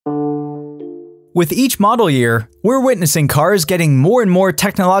With each model year, we're witnessing cars getting more and more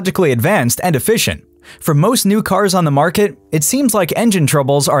technologically advanced and efficient. For most new cars on the market, it seems like engine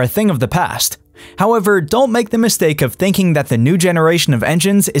troubles are a thing of the past. However, don't make the mistake of thinking that the new generation of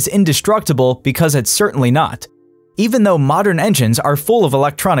engines is indestructible, because it's certainly not. Even though modern engines are full of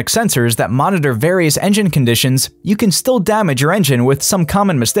electronic sensors that monitor various engine conditions, you can still damage your engine with some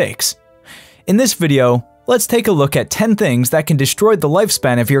common mistakes. In this video, let's take a look at 10 things that can destroy the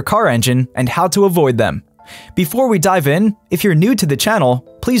lifespan of your car engine and how to avoid them. Before we dive in, if you're new to the channel,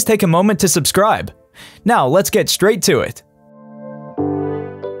 please take a moment to subscribe. Now let's get straight to it.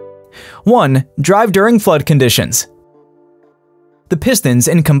 1. Drive during flood conditions. The pistons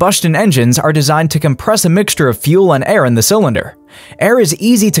in combustion engines are designed to compress a mixture of fuel and air in the cylinder. Air is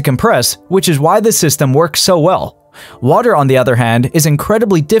easy to compress, which is why the system works so well. Water, on the other hand, is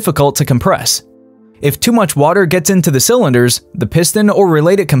incredibly difficult to compress. If too much water gets into the cylinders, the piston or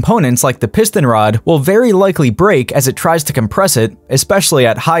related components like the piston rod will very likely break as it tries to compress it, especially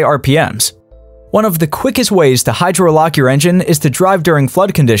at high RPMs. One of the quickest ways to hydrolock your engine is to drive during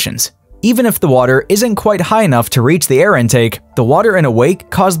flood conditions. Even if the water isn't quite high enough to reach the air intake, the water in a wake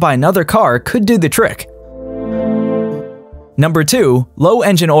caused by another car could do the trick. Number 2. Low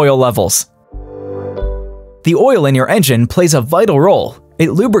engine oil levels. The oil in your engine plays a vital role. It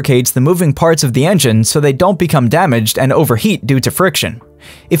lubricates the moving parts of the engine so they don't become damaged and overheat due to friction.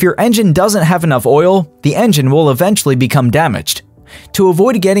 If your engine doesn't have enough oil, the engine will eventually become damaged. To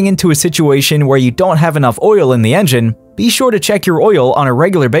avoid getting into a situation where you don't have enough oil in the engine, be sure to check your oil on a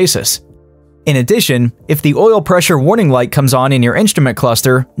regular basis. In addition, if the oil pressure warning light comes on in your instrument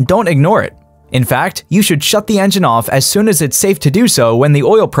cluster, don't ignore it. In fact, you should shut the engine off as soon as it's safe to do so when the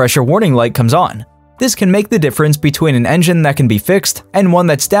oil pressure warning light comes on. This can make the difference between an engine that can be fixed and one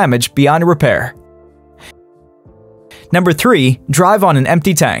that's damaged beyond repair. Number 3. Drive on an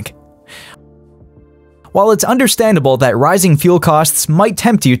empty tank. While it's understandable that rising fuel costs might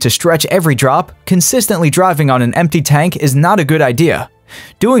tempt you to stretch every drop, consistently driving on an empty tank is not a good idea.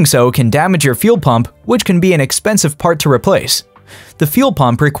 Doing so can damage your fuel pump, which can be an expensive part to replace. The fuel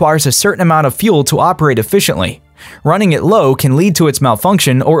pump requires a certain amount of fuel to operate efficiently. Running it low can lead to its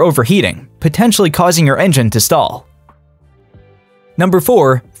malfunction or overheating, potentially causing your engine to stall. Number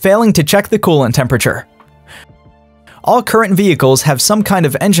 4. Failing to check the coolant temperature. All current vehicles have some kind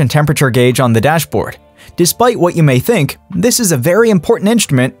of engine temperature gauge on the dashboard. Despite what you may think, this is a very important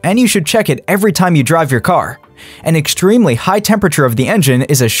instrument and you should check it every time you drive your car. An extremely high temperature of the engine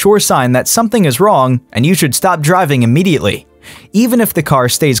is a sure sign that something is wrong and you should stop driving immediately. Even if the car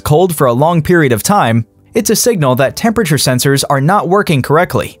stays cold for a long period of time, it's a signal that temperature sensors are not working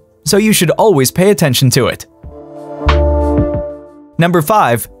correctly, so you should always pay attention to it. Number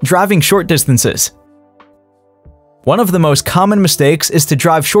 5. Driving short distances. One of the most common mistakes is to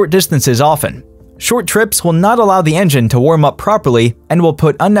drive short distances often. Short trips will not allow the engine to warm up properly and will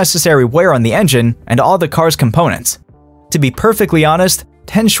put unnecessary wear on the engine and all the car's components. To be perfectly honest,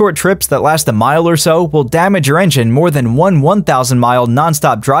 10 short trips that last a mile or so will damage your engine more than one 1,000-mile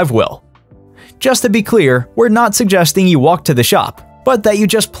non-stop drive will. Just to be clear, we're not suggesting you walk to the shop, but that you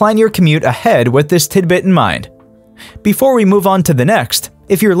just plan your commute ahead with this tidbit in mind. Before we move on to the next,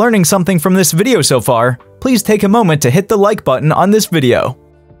 if you're learning something from this video so far, please take a moment to hit the like button on this video.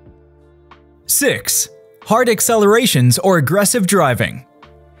 6. Hard accelerations or aggressive driving.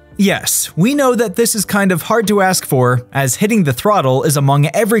 Yes, we know that this is kind of hard to ask for, as hitting the throttle is among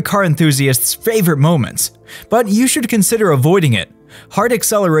every car enthusiast's favorite moments, but you should consider avoiding it. Hard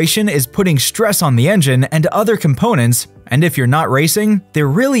acceleration is putting stress on the engine and other components, and if you're not racing, there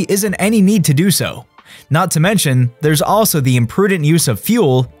really isn't any need to do so. Not to mention, there's also the imprudent use of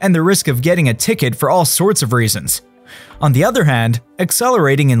fuel and the risk of getting a ticket for all sorts of reasons. On the other hand,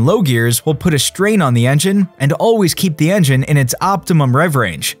 accelerating in low gears will put a strain on the engine and always keep the engine in its optimum rev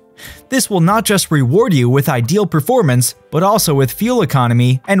range. This will not just reward you with ideal performance, but also with fuel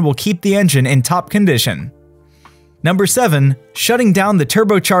economy and will keep the engine in top condition. Number 7. Shutting down the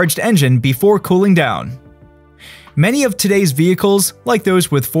turbocharged engine before cooling down. Many of today's vehicles, like those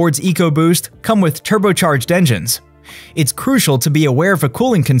with Ford's EcoBoost, come with turbocharged engines. It's crucial to be aware of a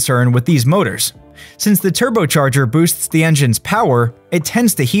cooling concern with these motors. Since the turbocharger boosts the engine's power, it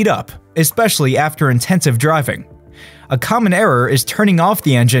tends to heat up, especially after intensive driving. A common error is turning off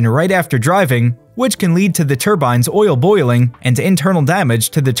the engine right after driving, which can lead to the turbine's oil boiling and internal damage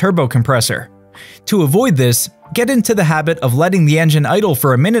to the turbo compressor. To avoid this, get into the habit of letting the engine idle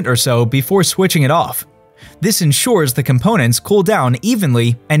for a minute or so before switching it off. This ensures the components cool down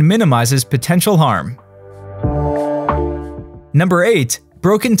evenly and minimizes potential harm. Number 8.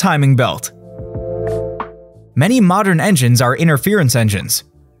 Broken timing belt. Many modern engines are interference engines.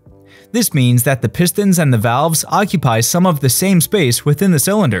 This means that the pistons and the valves occupy some of the same space within the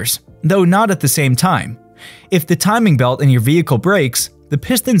cylinders, though not at the same time. If the timing belt in your vehicle breaks, the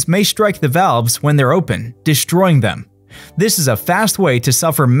pistons may strike the valves when they're open, destroying them. This is a fast way to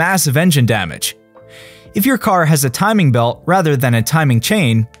suffer massive engine damage. If your car has a timing belt rather than a timing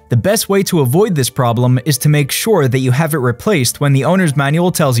chain, the best way to avoid this problem is to make sure that you have it replaced when the owner's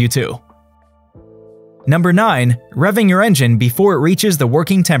manual tells you to. Number 9. Revving your engine before it reaches the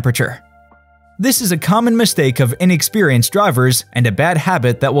working temperature. This is a common mistake of inexperienced drivers and a bad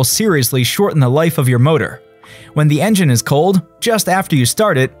habit that will seriously shorten the life of your motor. When the engine is cold, just after you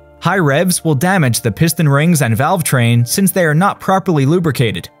start it, high revs will damage the piston rings and valve train since they are not properly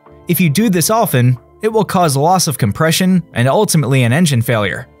lubricated. If you do this often, it will cause loss of compression and ultimately an engine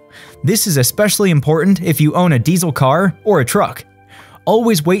failure. This is especially important if you own a diesel car or a truck.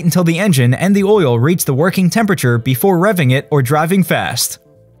 Always wait until the engine and the oil reach the working temperature before revving it or driving fast.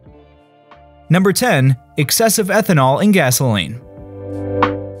 Number 10. Excessive ethanol in gasoline.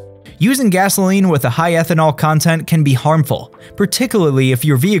 Using gasoline with a high ethanol content can be harmful, particularly if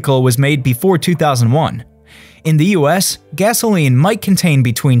your vehicle was made before 2001. In the US, gasoline might contain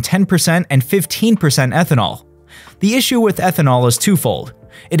between 10% and 15% ethanol. The issue with ethanol is twofold.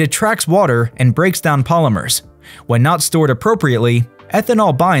 It attracts water and breaks down polymers. When not stored appropriately,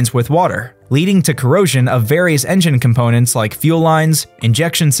 ethanol binds with water, leading to corrosion of various engine components like fuel lines,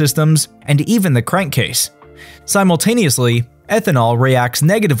 injection systems, and even the crankcase. Simultaneously, ethanol reacts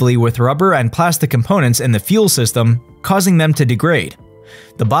negatively with rubber and plastic components in the fuel system, causing them to degrade.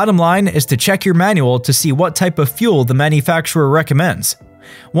 The bottom line is to check your manual to see what type of fuel the manufacturer recommends.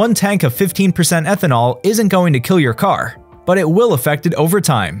 One tank of 15% ethanol isn't going to kill your car, but it will affect it over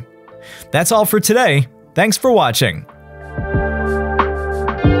time. That's all for today. Thanks for watching.